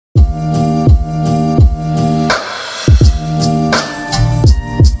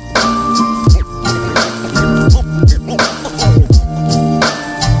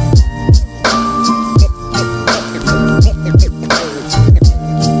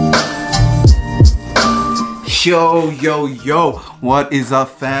Yo, what is up,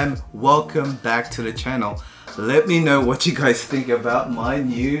 fam? Welcome back to the channel. Let me know what you guys think about my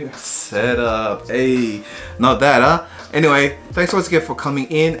new setup. Hey, not that, huh? Anyway, thanks once again for coming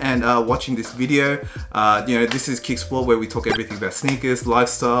in and watching this video. This is KIXPLORE, where we talk everything about sneakers,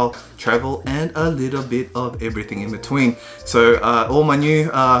 lifestyle, travel, and a little bit of everything in between. So all my new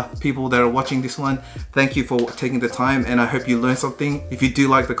people that are watching this one, thank you for taking the time, and I hope you learned something. If you do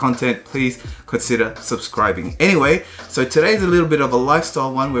like the content, please consider subscribing. Anyway, so today's a little bit of a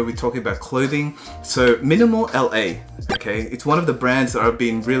lifestyle one where we're talking about clothing. So MNML.LA, okay, it's one of the brands that I've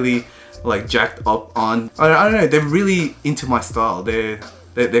been really like jacked up on. I don't know, they're really into my style. Their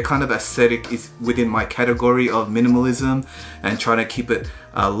kind of aesthetic is within my category of minimalism and trying to keep it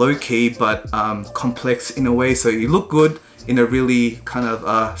low-key but complex in a way, so you look good in a really kind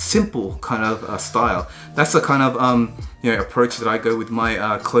of simple kind of style. That's the kind of approach that I go with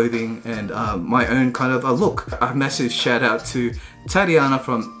my clothing and my own kind of look. A massive shout out to Tatiana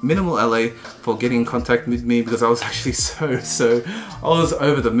from MNML.LA for getting in contact with me, because I was actually I was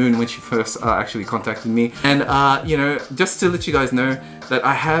over the moon when she first actually contacted me. And just to let you guys know that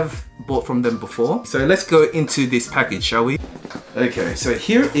I have bought from them before. So let's go into this package, shall we? Okay, so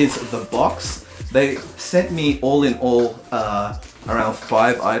here is the box. They sent me all in all around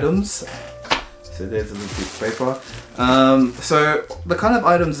 5 items. So there's a little bit of paper. So the kind of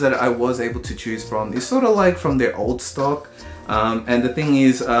items that I was able to choose from is sort of like from their old stock. And the thing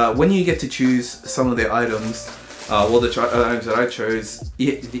is, when you get to choose some of their items, well, the items that I chose,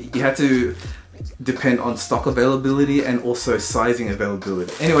 you had to depend on stock availability and also sizing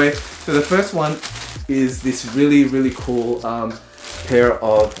availability. Anyway, so the first one is this really cool pair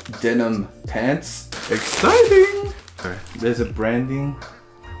of denim pants. Exciting! There's a branding,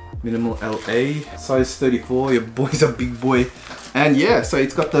 MNML.LA, size 34. Your boy's a big boy. And yeah, so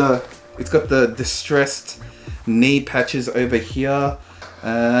it's got the distressed knee patches over here,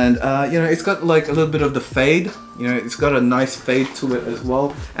 and it's got like a little bit of the fade. It's got a nice fade to it as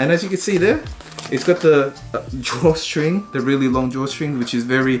well. And as you can see there, it's got the drawstring, the really long drawstring, which is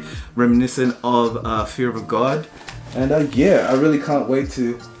very reminiscent of Fear of God. And yeah, I really can't wait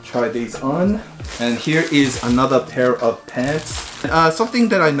to try these on. And here is another pair of pants. Something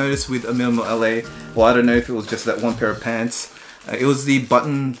that I noticed with MNML.LA, well, I don't know if it was just that one pair of pants. It was the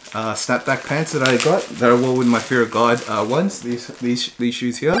button snapback pants that I got, that I wore with my Fear of God ones, these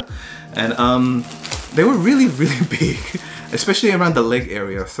shoes here. And they were really big, especially around the leg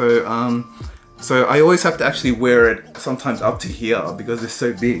area. So I always have to actually wear it sometimes up to here because it's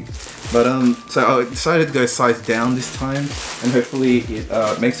so big. But so I decided to go size down this time, and hopefully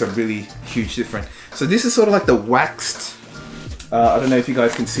it makes a really huge difference. So this is sort of like the waxed, I don't know if you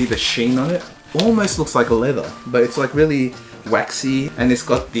guys can see the sheen on it. Almost looks like leather, but it's like really waxy, and it's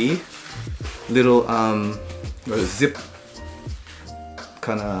got the little zip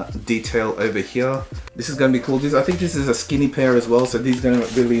kind of detail over here. This is going to be cool. I think this is a skinny pair as well, so these are going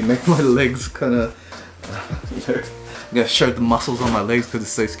to really make my legs kind of, I'm going to show the muscles on my legs because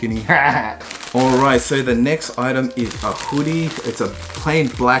it's so skinny. Alright, so the next item is a hoodie. It's a plain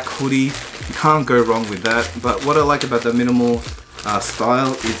black hoodie. You can't go wrong with that. But what I like about the minimal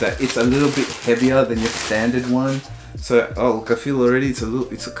style is that it's a little bit heavier than your standard one. So look, I feel already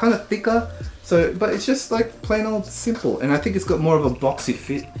it's kind of thicker. So, but it's just like plain old simple, and I think it's got more of a boxy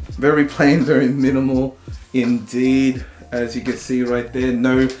fit. Very plain, very minimal indeed. As you can see right there,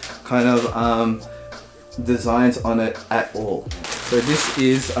 no kind of designs on it at all. So this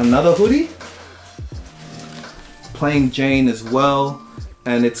is another hoodie, plain Jane as well,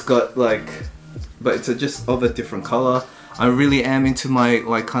 and it's got like, but it's just of a different color. I really am into my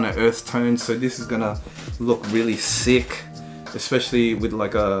like kind of earth tone, so this is gonna look really sick, especially with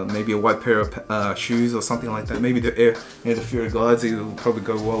like maybe a white pair of shoes or something like that. Maybe the Fear of Gods, it will probably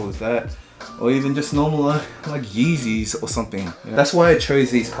go well with that, or even just normal like Yeezys or something. That's why I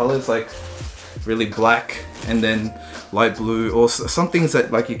chose these colors, like really black and then light blue, or some things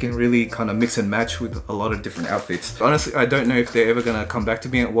that like you can really kind of mix and match with a lot of different outfits. Honestly, I don't know if they're ever gonna come back to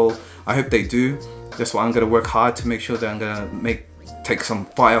me. Well, I hope they do. That's why I'm gonna work hard to make sure that I'm gonna take some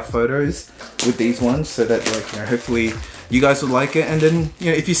fire photos with these ones, so that like hopefully you guys will like it. And then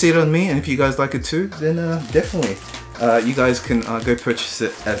if you see it on me and if you guys like it too, then definitely you guys can go purchase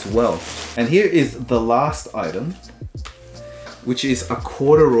it as well. And here is the last item, which is a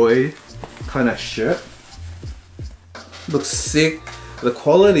corduroy kind of shirt. Looks sick. The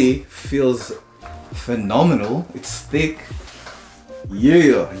quality feels phenomenal. It's thick.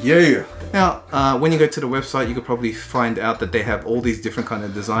 Yeah. Now, when you go to the website, you could probably find out that they have all these different kind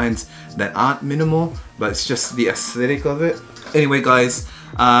of designs that aren't minimal, but it's just the aesthetic of it. Anyway, guys,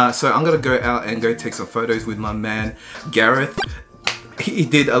 so I'm gonna go out and go take some photos with my man Gareth. He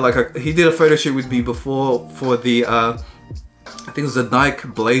did a photo shoot with me before for the I think it was the Nike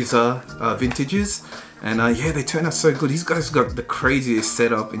Blazer vintages, and yeah, they turned out so good. These guys got the craziest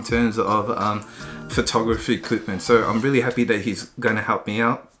setup in terms of photography equipment, so I'm really happy that he's going to help me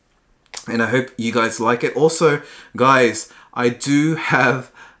out, and I hope you guys like it. Also, guys, I do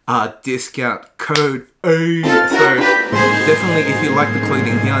have a discount code. So definitely, if you like the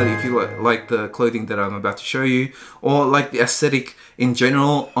clothing here, if you like the clothing that I'm about to show you, or like the aesthetic in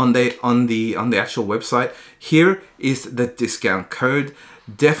general on the actual website, here is the discount code.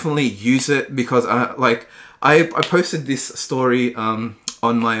 Definitely use it, because I posted this story on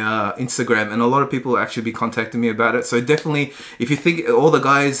my Instagram, and a lot of people actually be contacting me about it. So definitely, if you think all the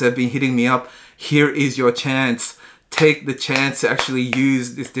guys have been hitting me up, here is your chance. Take the chance to actually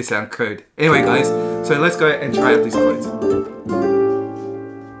use this discount code. Anyway, guys, so let's go and try out these clothes.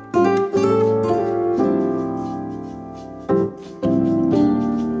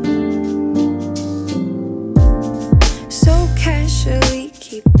 So casually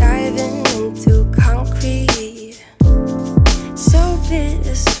keep diving into concrete, so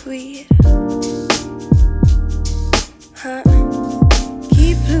bittersweet, huh?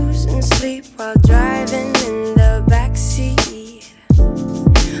 Keep losing sleep while driving in the backseat.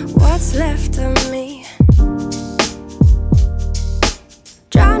 What's left of me?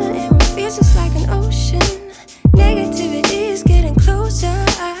 Drowning in what feels just like an ocean. Negativity is getting closer.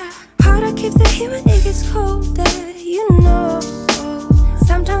 Hard to keep the heat when it gets colder. You know,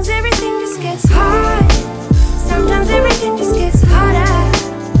 sometimes everything just gets hard. Sometimes everything just gets harder.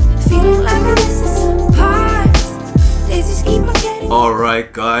 Feeling like I'm missing some parts. Daisies keep on getting.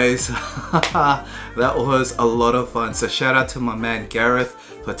 Alright, guys. That was a lot of fun. So shout out to my man Gareth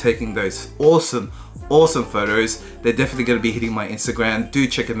for taking those awesome photos. They're definitely going to be hitting my Instagram. Do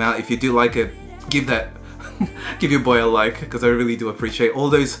check them out. If you do like it, give your boy a like, because I really do appreciate all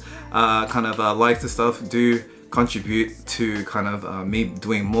those kind of likes and stuff. Do contribute to kind of me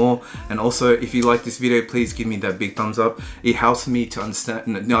doing more. And also, if you like this video, please give me that big thumbs up. It helps me to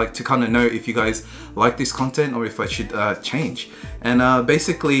understand, like, to kind of know if you guys like this content or if I should change. And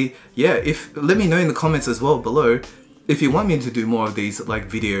basically, yeah, let me know in the comments as well below if you want me to do more of these like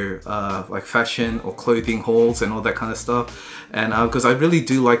video like fashion or clothing hauls and all that kind of stuff. And because I really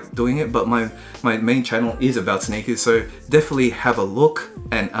do like doing it, but my main channel is about sneakers, so definitely have a look,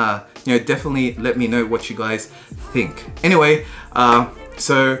 and you know, definitely let me know what you guys think. Anyway,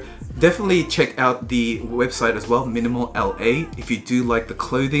 so definitely check out the website as well, MNML.LA, if you do like the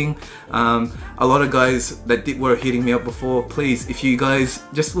clothing. A lot of guys that were hitting me up before, please, if you guys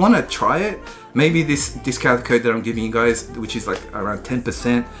just want to try it, maybe this discount code that I'm giving you guys, which is like around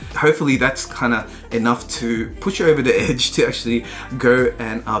 10%, hopefully that's kind of enough to push you over the edge to actually go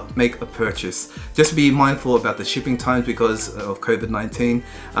and make a purchase. Just be mindful about the shipping times because of COVID-19.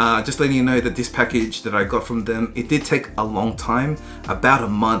 Just letting you know that this package that I got from them, it did take a long time, about a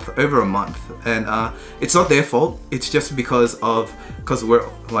month, over a month, and it's not their fault. It's just because we're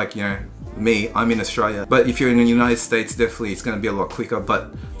like, you know, I'm in Australia, but if you're in the United States, definitely it's going to be a lot quicker,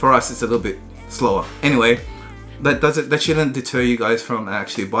 but for us it's a little bit slower. Anyway, that shouldn't deter you guys from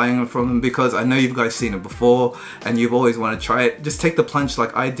actually buying it from them, because I know you guys seen it before and you've always wanted to try it. Just take the plunge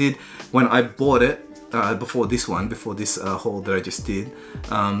like I did when I bought it before this haul that I just did.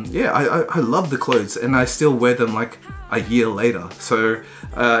 Yeah, I love the clothes and I still wear them like a year later. So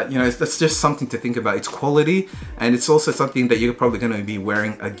you know, that's just something to think about. It's quality, and it's also something that you're probably going to be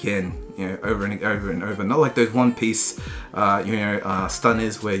wearing again, you know, over and over and over. Not like those one piece you know,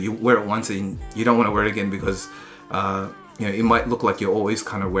 stunners where you wear it once and you don't want to wear it again because you know, it might look like you're always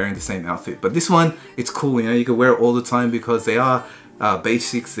kind of wearing the same outfit. But this one, it's cool, you know, you can wear it all the time because they are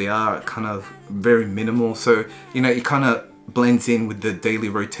basics, they are kind of very minimal, so you know, it kind of blends in with the daily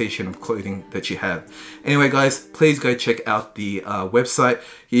rotation of clothing that you have. Anyway, guys, please go check out the website.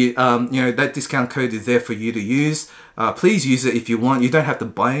 You know, that discount code is there for you to use. Please use it if you want. You don't have to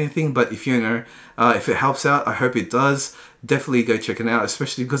buy anything, but if you know, if it helps out, I hope it does. Definitely go check it out,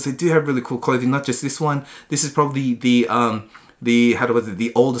 especially because they do have really cool clothing. Not just this one. This is probably the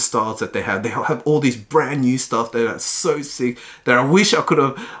older styles that they have. They have all these brand new stuff that are so sick that I wish I could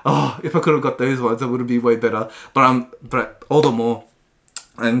have, if I could have got those ones, that would be way better. But all the more,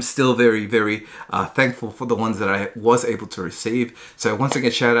 I'm still very, very thankful for the ones that I was able to receive. So once again,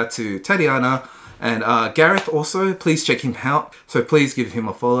 shout out to Tatiana And Gareth also, please check him out. So please give him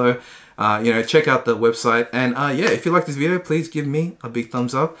a follow. You know, check out the website. And yeah, if you like this video, please give me a big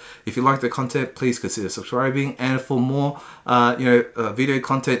thumbs up. If you like the content, please consider subscribing. And for more, you know, video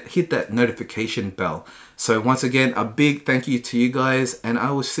content, hit that notification bell. So once again, a big thank you to you guys, and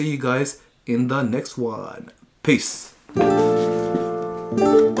I will see you guys in the next one. Peace.